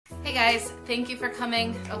Hey guys, thank you for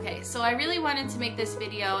coming. Okay, so I really wanted to make this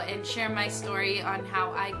video and share my story on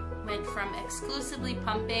how I went from exclusively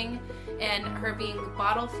pumping and her being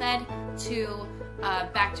bottle fed to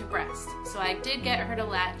back to breast. So I did get her to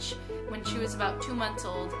latch when she was about 2 months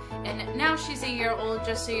old, and now she's a year old,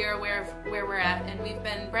 just so you're aware of where we're at, and we've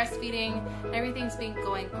been breastfeeding and everything's been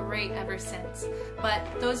going great ever since. But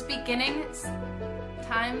those beginning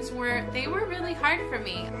times were really hard for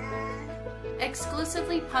me.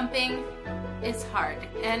 Exclusively pumping is hard,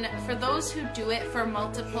 and for those who do it for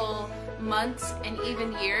multiple months and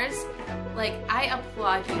even years, like, I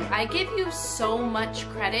applaud you. I give you so much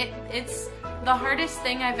credit. It's the hardest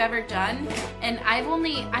thing I've ever done, and I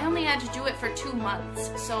only had to do it for 2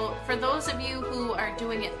 months. So for those of you who are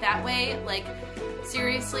doing it that way, like,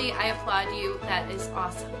 seriously, I applaud you. That is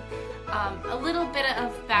awesome. A little bit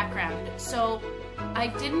of background. So I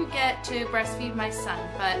didn't get to breastfeed my son,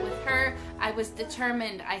 but with her, I was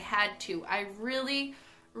determined. I had to. I really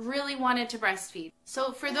wanted to breastfeed.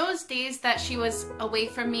 So for those days that she was away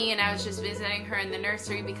from me and I was just visiting her in the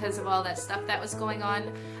nursery because of all that stuff that was going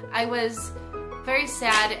on, I was very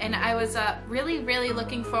sad, and I was really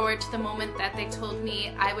looking forward to the moment that they told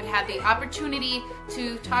me I would have the opportunity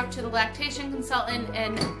to talk to the lactation consultant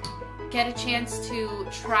and get a chance to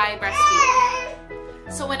try breastfeeding.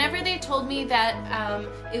 So whenever they told me that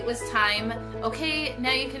it was time, okay,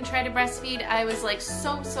 now you can try to breastfeed, I was like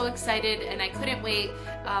so excited, and I couldn't wait.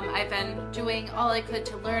 I've been doing all I could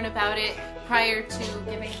to learn about it prior to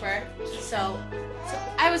giving birth, so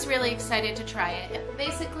I was really excited to try it.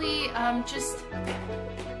 Basically, just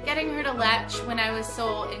getting her to latch when I was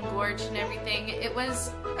so engorged and everything, it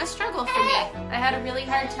was a struggle for me. I had a really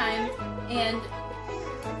hard time, and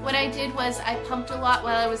what I did was I pumped a lot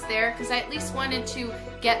while I was there because I at least wanted to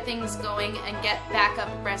get things going and get back up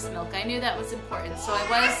breast milk. I knew that was important, so I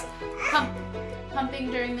was pumping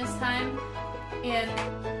during this time, and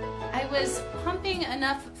I was pumping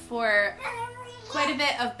enough for quite a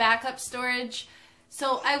bit of backup storage.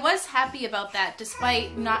 So I was happy about that,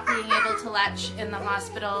 despite not being able to latch in the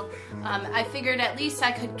hospital. I figured at least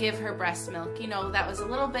I could give her breast milk. You know, that was a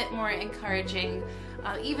little bit more encouraging.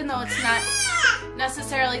 Even though it's not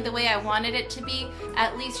necessarily the way I wanted it to be,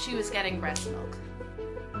 at least she was getting breast milk.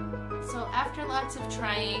 So after lots of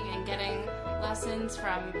trying and getting lessons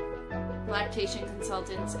from lactation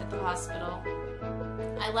consultants at the hospital,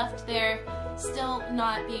 I left there still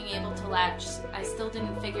not being able to latch. I still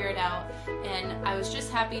didn't figure it out, and I was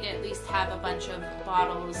just happy to at least have a bunch of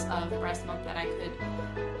bottles of breast milk that I could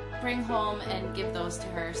bring home and give those to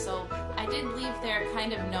her. So I did leave there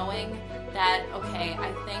kind of knowing that, okay,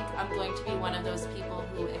 I think I'm going to be one of those people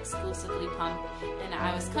who exclusively pump, and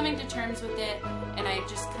I was coming to terms with it, and I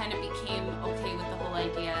just kind of became okay with the whole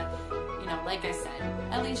idea. You know, like I said,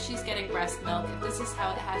 at least she's getting breast milk. If this is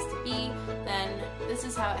how it has to be, then this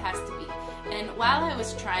is how it has to be. And while I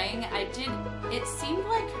was trying, it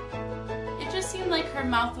just seemed like her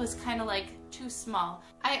mouth was kind of like too small.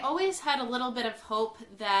 I always had a little bit of hope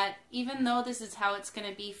that even though this is how it's going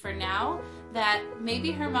to be for now, that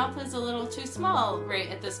maybe her mouth is a little too small right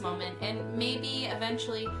at this moment, and maybe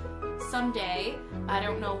eventually someday, I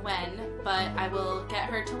don't know when, but I will get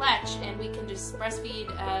her to latch and we can just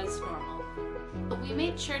breastfeed as normal. But we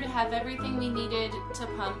made sure to have everything we needed to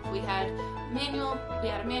pump. We had a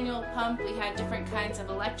manual pump, we had different kinds of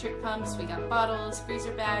electric pumps, we got bottles,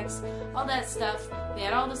 freezer bags, all that stuff. We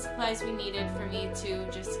had all the supplies we needed for me to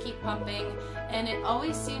just keep pumping, and it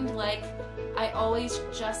always seemed like I always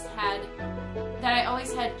had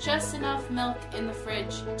just enough milk in the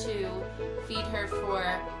fridge to feed her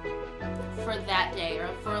for that day, or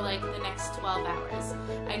for like the next 12 hours.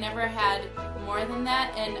 I never had more than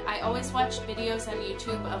that, and I always watched videos on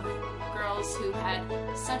YouTube of girls who had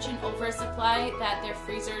such an oversupply that their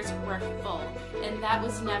freezers were full, and that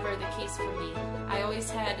was never the case for me. I always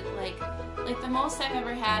had like the most I've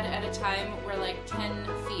ever had at a time were like 10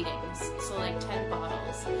 feedings, so like 10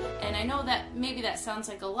 bottles. And I know that maybe that sounds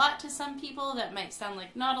like a lot to some people, that might sound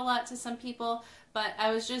like not a lot to some people, but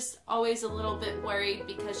I was just always a little bit worried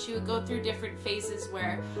because she would go through different phases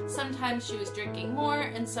where sometimes she was drinking more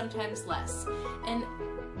and sometimes less. And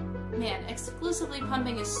man, exclusively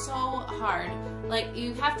pumping is so hard. Like,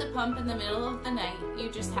 you have to pump in the middle of the night. You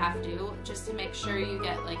just have to, just to make sure you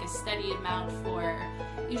get like a steady amount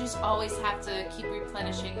you just always have to keep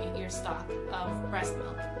replenishing your stock of breast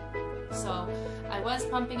milk. So I was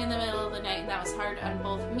pumping in the middle of the night, and that was hard on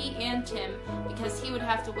both me and Tim because he would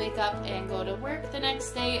have to wake up and go to work the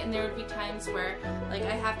next day, and there would be times where like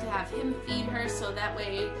I have to have him feed her so that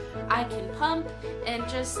way I can pump, and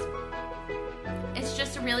it's just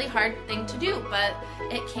just a really hard thing to do, but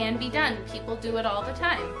it can be done. People do it all the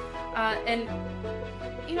time. And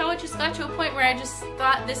you know, it just got to a point where I just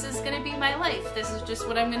thought, this is going to be my life. This is just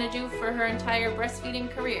what I'm going to do for her entire breastfeeding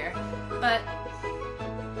career. But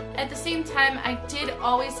at the same time, I did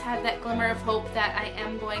always have that glimmer of hope that I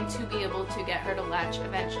am going to be able to get her to latch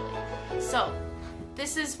eventually. So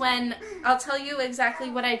this is when I'll tell you exactly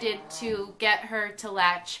what I did to get her to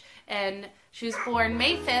latch. And she was born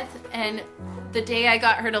May 5th, and the day I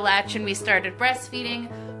got her to latch and we started breastfeeding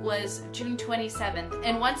was June 27th.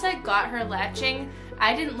 And once I got her latching,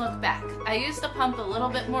 I didn't look back. I used the pump a little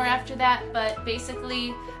bit more after that, but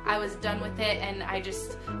basically I was done with it, and I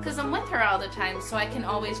just, because I'm with her all the time, so I can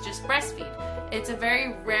always just breastfeed. It's a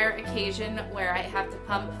very rare occasion where I have to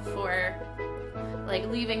pump for like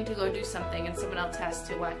leaving to go do something and someone else has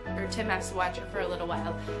to watch, or Tim has to watch her for a little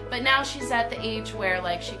while. But now she's at the age where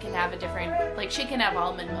like she can have a different, like she can have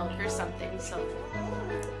almond milk or something, so.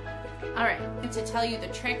 Alright, to tell you the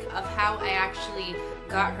trick of how I actually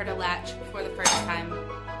got her to latch for the first time.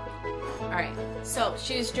 Alright, so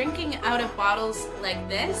she was drinking out of bottles like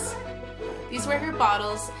this. These were her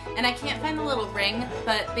bottles, and I can't find the little ring,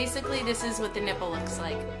 but basically this is what the nipple looks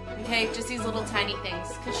like. Okay, just these little tiny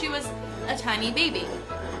things, because she was a tiny baby.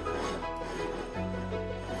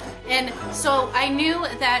 And so I knew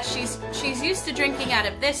that she's used to drinking out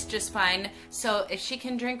of this just fine, so if she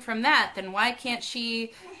can drink from that, then why can't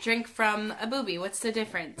she drink from a boobie? What's the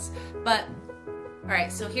difference? But,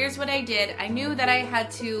 alright, so here's what I did. I knew that I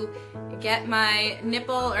had to get my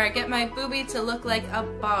nipple, or get my boobie to look like a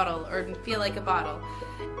bottle, or feel like a bottle.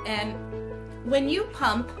 And when you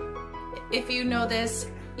pump, if you know this,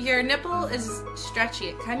 your nipple is stretchy.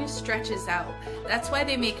 It kind of stretches out. That's why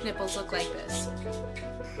they make nipples look like this.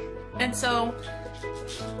 And so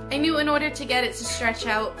I knew in order to get it to stretch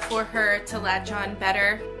out for her to latch on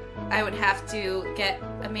better, I would have to get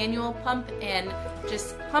a manual pump and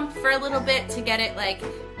just pump for a little bit to get it like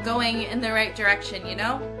going in the right direction, you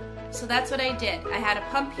know? So that's what I did. I had a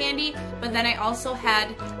pump handy, but then I also had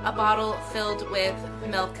a bottle filled with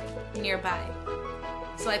milk nearby.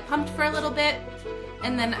 So I pumped for a little bit,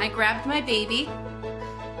 and then I grabbed my baby,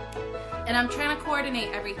 and I'm trying to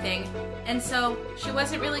coordinate everything. And so she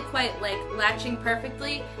wasn't really quite like latching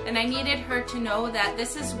perfectly, and I needed her to know that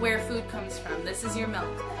this is where food comes from. This is your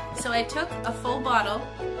milk. So I took a full bottle,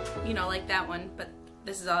 you know, like that one, but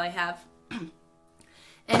this is all I have.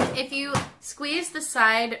 And if you squeeze the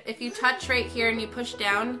side, if you touch right here and you push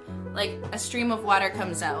down, like a stream of water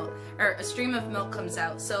comes out, or a stream of milk comes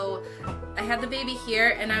out. So I had the baby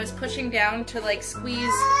here, and I was pushing down to like squeeze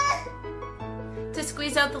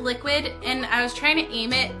out the liquid, and I was trying to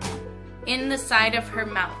aim it in the side of her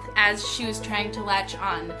mouth as she was trying to latch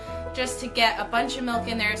on, just to get a bunch of milk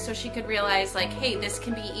in there so she could realize like, hey, this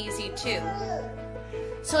can be easy too.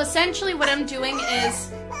 So essentially what I'm doing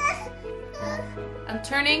is I'm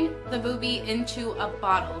turning the boobie into a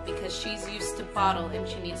bottle, because she's used to bottle and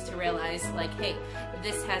she needs to realize like, hey,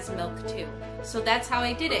 this has milk too. So that's how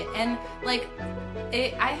I did it. And like,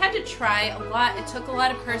 I had to try a lot. It took a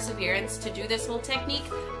lot of perseverance to do this whole technique,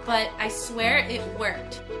 but I swear it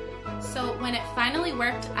worked. So when it finally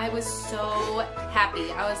worked, I was so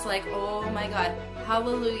happy. I was like, oh my God,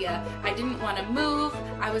 hallelujah. I didn't want to move.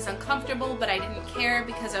 I was uncomfortable, but I didn't care,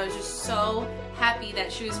 because I was just so happy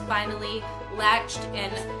that she was finally latched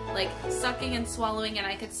and like sucking and swallowing, and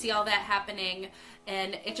I could see all that happening,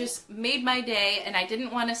 and it just made my day. And I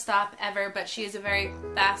didn't want to stop ever, but she is a very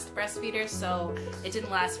fast breastfeeder, so it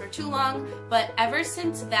didn't last for too long. But ever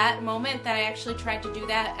since that moment that I actually tried to do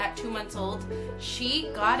that at 2 months old, she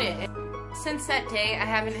got it. Since that day, I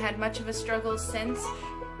haven't had much of a struggle since.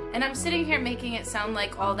 And I'm sitting here making it sound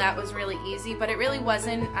like all that was really easy, but it really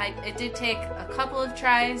wasn't. It did take a couple of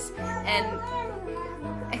tries, and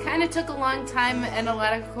it kind of took a long time and a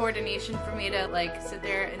lot of coordination for me to like sit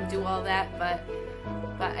there and do all that, but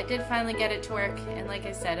I did finally get it to work, and like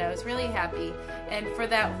I said, I was really happy. And for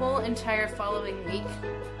that whole entire following week,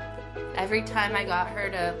 every time I got her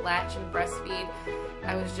to latch and breastfeed,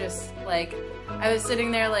 I was just like, I was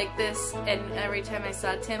sitting there like this, and every time I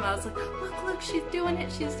saw Tim, I was like, look, she's doing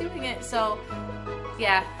it, she's doing it. So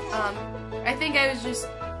yeah, I think I was just,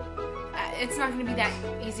 it's not going to be that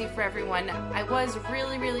easy for everyone. I was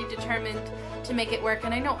really, really determined to make it work,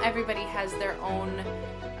 and I know everybody has their own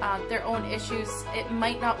issues. It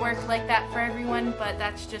might not work like that for everyone, but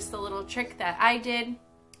that's just the little trick that I did.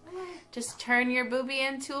 Just turn your boobie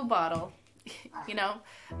into a bottle. You know,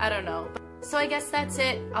 I don't know. So I guess that's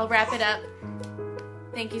it. I'll wrap it up.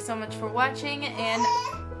 Thank you so much for watching, and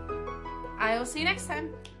I will see you next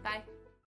time.